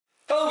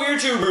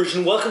YouTubers,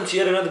 and welcome to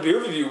yet another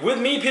beer review with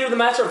me, Peter the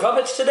Master of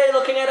Puppets. Today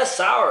looking at a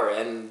sour,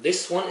 and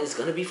this one is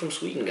going to be from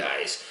Sweden,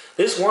 guys.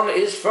 This one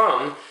is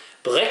from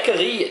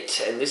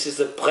Brekeriet, and this is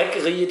the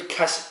Brekeriet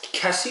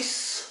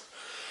Cassis.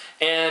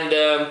 And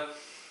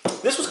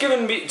this was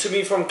given to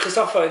me from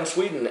Christopher in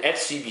Sweden at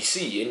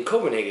CBC in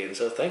Copenhagen,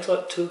 so thanks a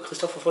lot to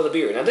Christopher for the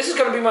beer. Now this is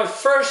going to be my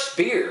first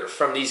beer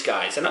from these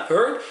guys, and I've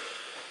heard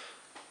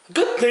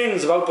good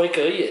things about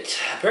Brekeriet.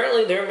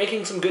 Apparently they're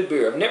making some good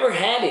beer. I've never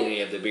had any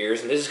of the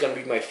beers, and this is going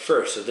to be my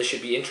first, so this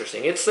should be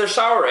interesting. It's their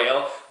sour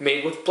ale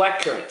made with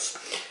blackcurrants,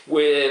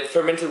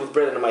 fermented with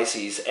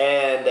Brettanomyces,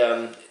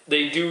 and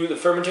they do the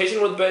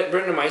fermentation with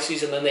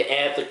Brettanomyces, and then they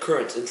add the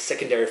currants in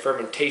secondary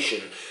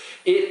fermentation.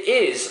 It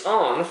is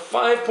on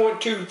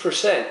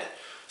 5.2%,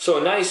 so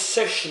a nice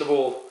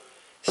sessionable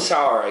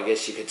sour, I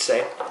guess you could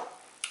say.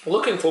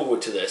 Looking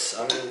forward to this.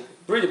 I've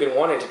really been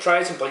wanting to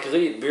try some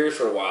Brekeriet beers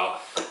for a while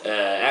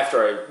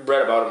after I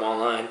read about them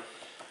online.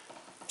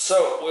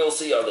 So we'll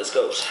see how this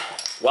goes.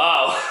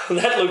 Wow,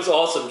 that looks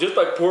awesome. Just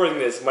by pouring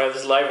this life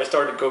has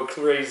started to go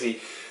crazy.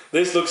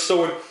 This looks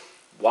so...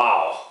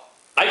 Wow.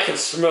 I can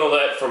smell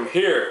that from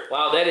here.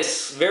 Wow, that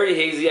is very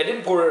hazy. I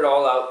didn't pour it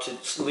all out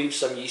to leave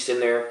some yeast in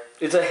there.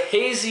 It's a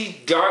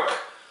hazy, dark,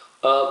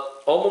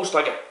 almost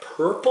like a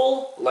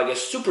purple, like a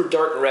super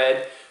dark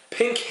red,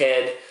 pink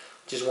head.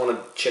 Just want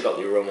to check out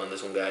the aroma on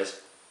this one,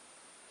 guys.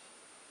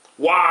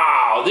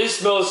 Wow, this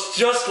smells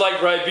just like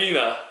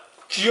Ribena.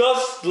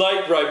 Just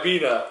like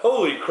Ribena.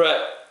 Holy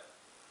crap.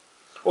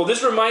 Well,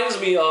 this reminds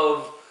me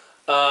of,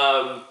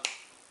 wow,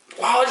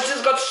 it's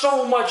just got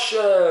so much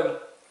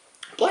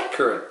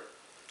blackcurrant.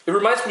 It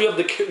reminds me of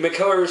the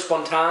McKellar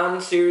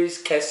Spontan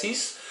series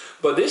Cassis,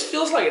 but this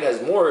feels like it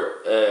has more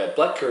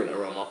blackcurrant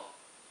aroma.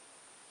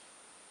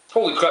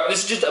 Holy crap,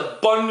 this is just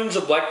abundance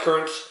of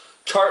blackcurrants,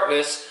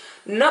 tartness.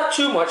 Not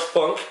too much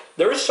funk.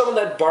 There is some of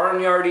that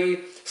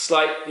barnyardy,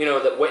 slight, you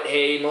know, that wet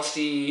hay,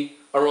 musty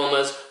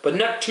aromas, but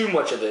not too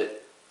much of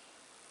it.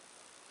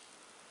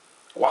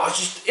 Wow,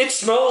 it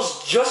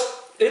smells just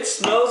like, it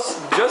smells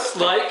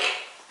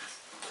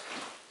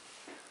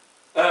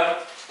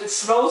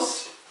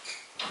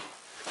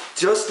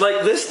just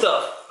like this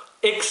stuff.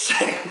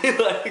 Exactly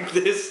like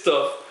this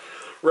stuff.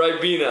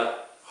 Ribena.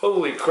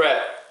 Holy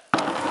crap.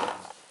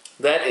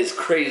 That is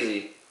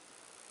crazy.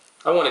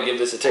 I want to give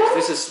this a taste.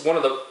 This is one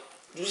of the...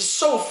 Just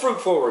so fruit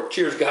forward.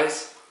 Cheers,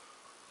 guys.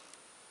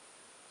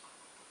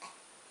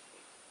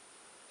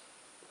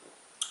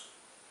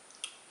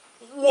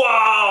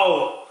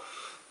 Wow!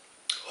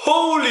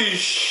 Holy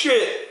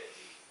shit!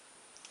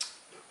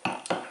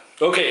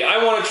 Okay,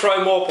 I want to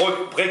try more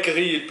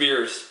Brekeriet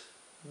beers.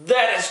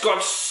 That has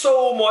got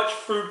so much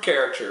fruit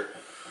character.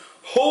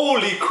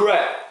 Holy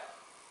crap!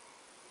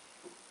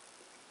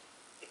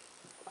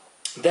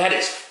 That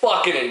is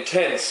fucking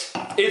intense.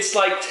 It's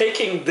like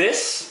taking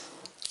this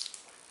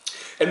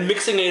and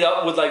mixing it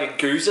up with like a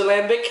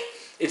gooselambic.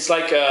 It's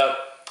like a,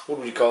 what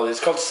would you call it?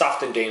 It's called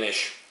saft in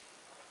Danish.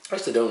 I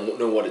still don't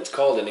know what it's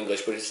called in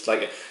English, but it's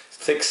like a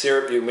thick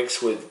syrup you mix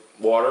with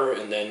water,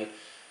 and then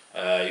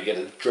you get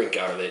a drink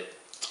out of it.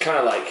 It's kind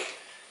of like,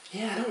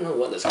 yeah, I don't know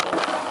what this is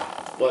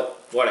called, but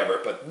whatever.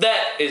 But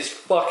that is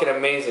fucking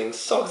amazing.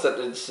 Sucks that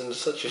it's in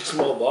such a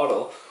small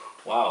bottle.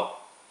 Wow.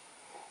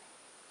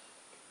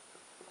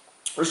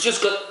 It's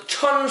just got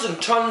tons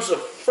and tons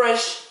of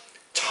fresh,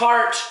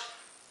 tart,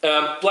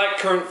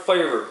 blackcurrant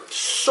flavor.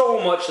 So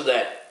much of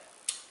that.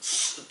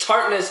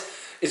 Tartness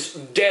is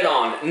dead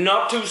on.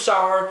 Not too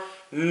sour,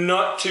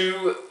 not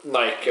too,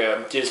 like,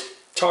 just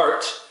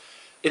tart.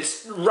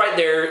 It's right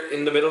there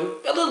in the middle.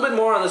 A little bit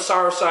more on the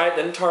sour side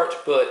than tart,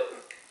 but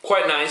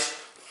quite nice.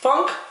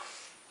 Funk,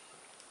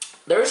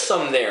 there's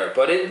some there,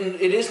 but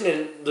it isn't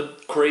in the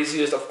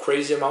craziest of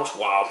crazy amounts.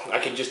 Wow, I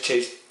can just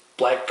taste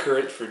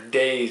blackcurrant for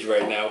days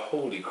right now.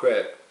 Holy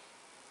crap.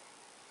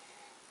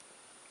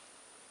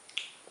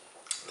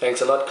 Thanks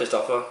a lot,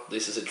 Christopher.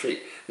 This is a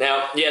treat.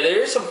 Now, yeah, there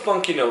is some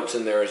funky notes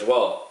in there as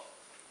well.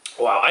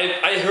 Wow,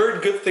 I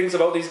heard good things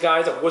about these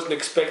guys. I wasn't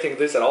expecting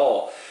this at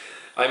all.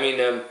 I mean,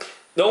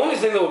 the only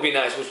thing that would be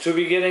nice was to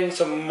be getting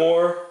some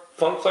more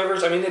funk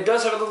flavors. I mean, it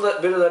does have a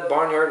little bit of that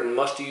barnyard and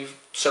musty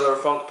cellar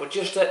funk, but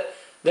just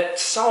that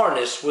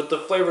sourness with the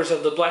flavors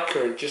of the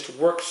blackcurrant just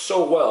works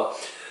so well.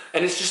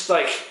 And it's just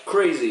like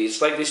crazy.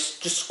 It's like they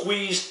just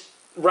squeezed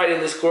right in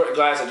this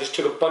glass. I just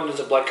took abundance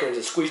of blackcurrants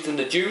and squeezed in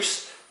the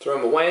juice, threw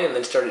them away, and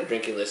then started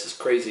drinking this. It's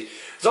crazy.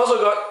 It's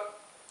also got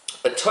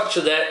a touch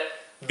of that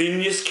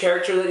vinous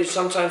character that you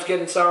sometimes get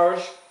in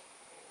sours.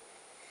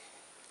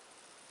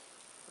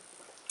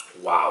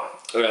 Wow.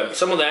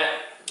 Some of that,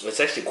 it's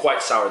actually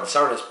quite sour. The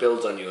sourness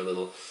builds on you a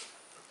little.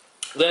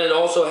 Then it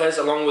also has,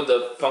 along with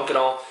the funk and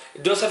all,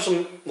 it does have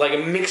some, like a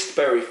mixed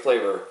berry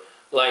flavor.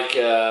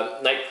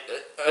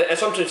 I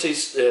sometimes say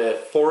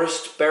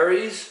forest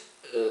berries.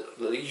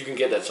 You can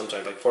get that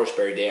sometimes, like forest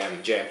berry jam.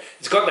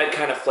 It's got that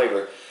kind of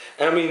flavor.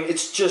 And I mean,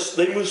 it's just,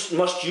 they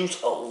must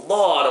use a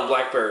lot of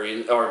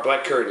blackberry or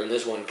blackcurrant in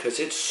this one because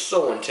it's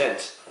so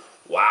intense.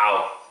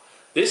 Wow.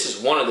 This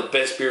is one of the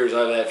best beers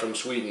I've had from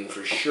Sweden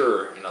for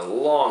sure in a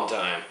long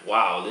time.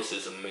 Wow, this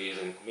is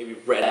amazing. Maybe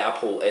red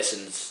apple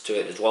essence to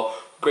it as well.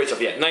 Great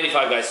stuff. Yeah,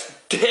 95 guys.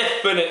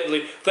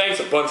 Definitely. Thanks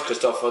a bunch,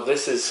 Christopher.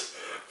 This is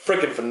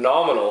freaking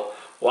phenomenal.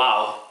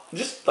 Wow.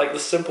 Just like the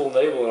simple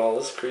label and all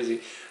this crazy.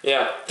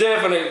 Yeah,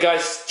 definitely,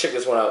 guys, check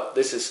this one out.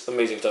 This is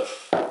amazing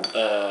stuff.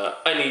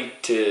 I need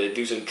to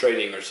do some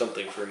trading or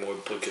something for more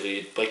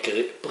Brekeriet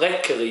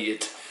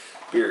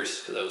beers,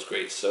 because that was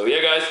great. So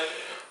yeah, guys,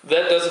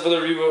 that does it for the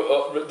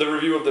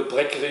review of the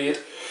Brekeriet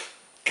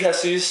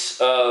Cassis.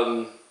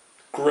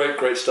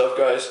 Great stuff,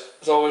 guys.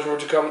 As always,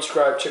 remember to comment,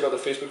 subscribe, check out the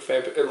Facebook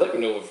fan page. Let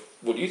me know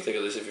what you think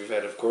of this if you've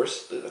had it, of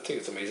course. I think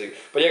it's amazing.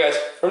 But yeah, guys,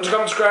 remember to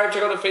comment, subscribe,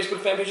 check out the Facebook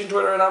fan page and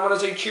Twitter. And I'm going to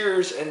say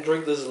cheers and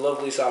drink this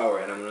lovely sour.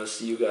 And I'm going to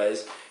see you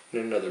guys in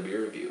another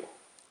beer review.